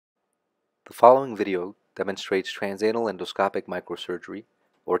The following video demonstrates transanal endoscopic microsurgery,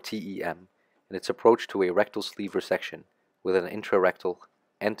 or TEM, in its approach to a rectal sleeve resection with an intrarectal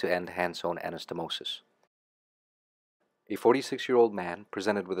end-to-end hand-sewn anastomosis. A 46-year-old man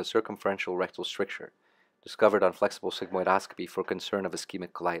presented with a circumferential rectal stricture, discovered on flexible sigmoidoscopy for concern of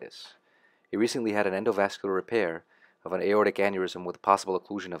ischemic colitis. He recently had an endovascular repair of an aortic aneurysm with possible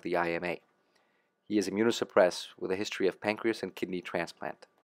occlusion of the IMA. He is immunosuppressed with a history of pancreas and kidney transplant.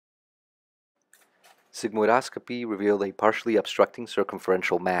 Sigmoidoscopy revealed a partially obstructing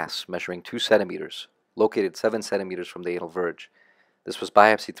circumferential mass measuring 2 centimeters, located 7 centimeters from the anal verge. This was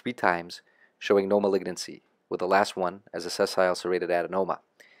biopsied 3 times, showing no malignancy, with the last one as a sessile serrated adenoma.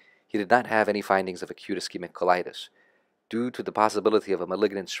 He did not have any findings of acute ischemic colitis. Due to the possibility of a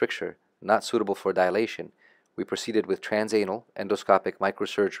malignant stricture not suitable for dilation, we proceeded with transanal endoscopic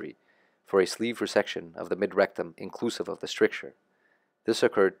microsurgery for a sleeve resection of the mid-rectum inclusive of the stricture. This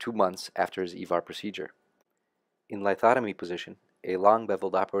occurred 2 months after his EVAR procedure. In lithotomy position, a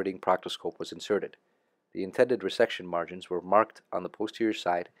long-beveled operating proctoscope was inserted. The intended resection margins were marked on the posterior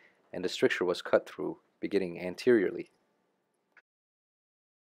side, and the stricture was cut through, beginning anteriorly.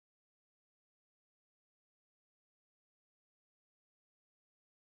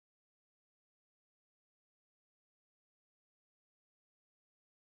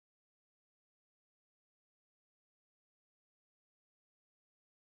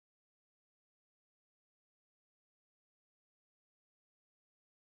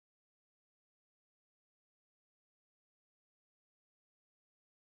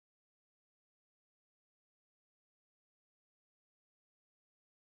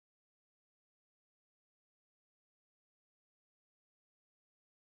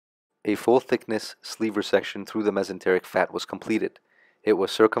 A full-thickness sleeve resection through the mesenteric fat was completed. It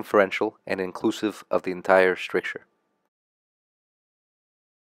was circumferential and inclusive of the entire stricture.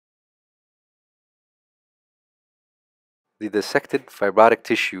 The dissected fibrotic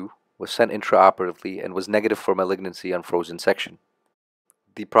tissue was sent intraoperatively and was negative for malignancy on frozen section.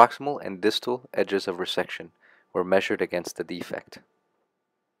 The proximal and distal edges of resection were measured against the defect.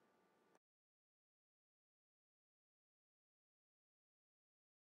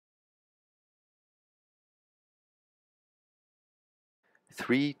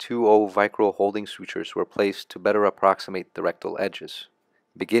 Three 2-0 vicryl holding sutures were placed to better approximate the rectal edges,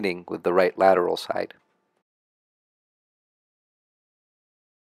 beginning with the right lateral side.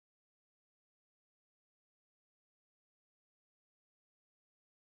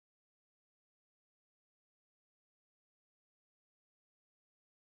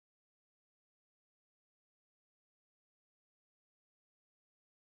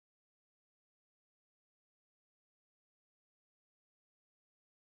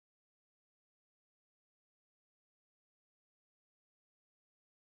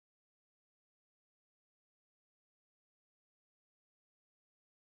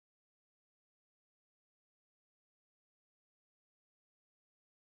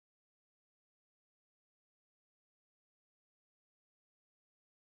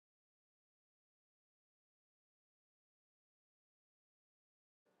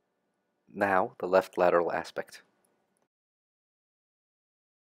 Now, the left lateral aspect.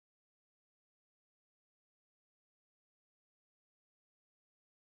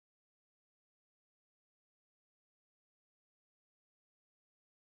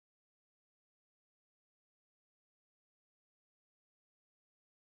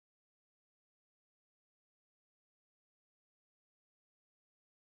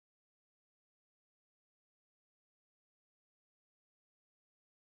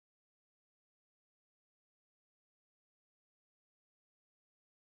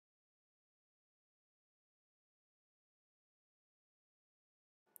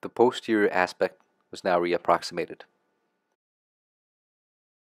 The posterior aspect was now reapproximated.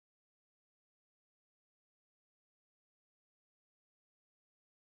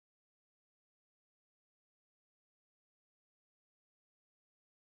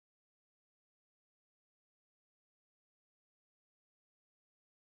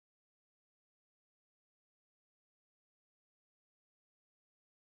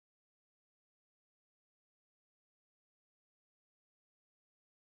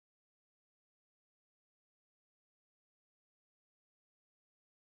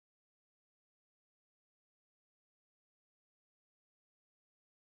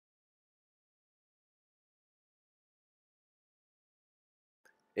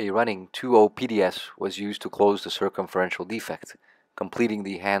 A running 2-0 PDS was used to close the circumferential defect, completing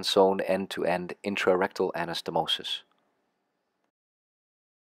the hand-sewn end-to-end intrarectal anastomosis.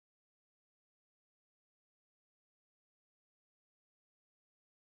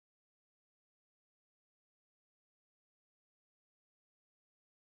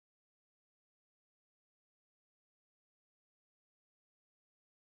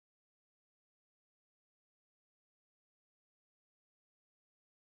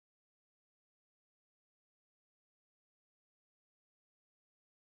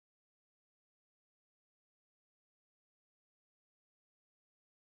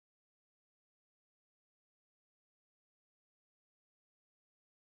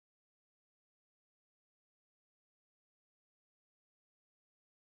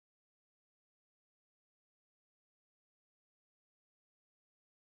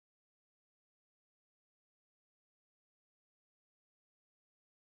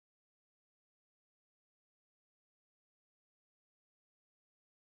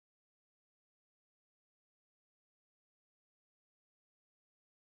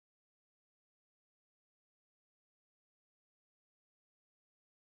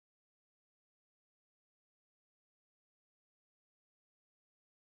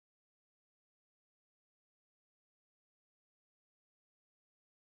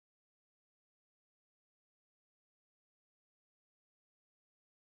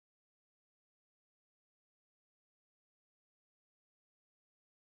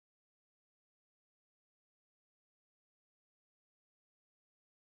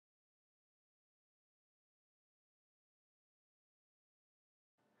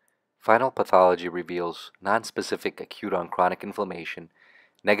 Final pathology reveals nonspecific acute on chronic inflammation,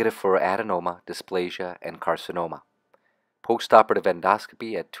 negative for adenoma, dysplasia, and carcinoma. Postoperative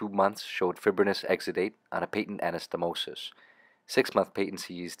endoscopy at 2 months showed fibrinous exudate on a patent anastomosis. 6-month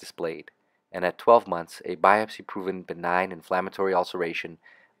patency is displayed, and at 12 months, a biopsy-proven benign inflammatory ulceration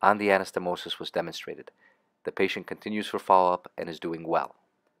on the anastomosis was demonstrated. The patient continues for follow-up and is doing well.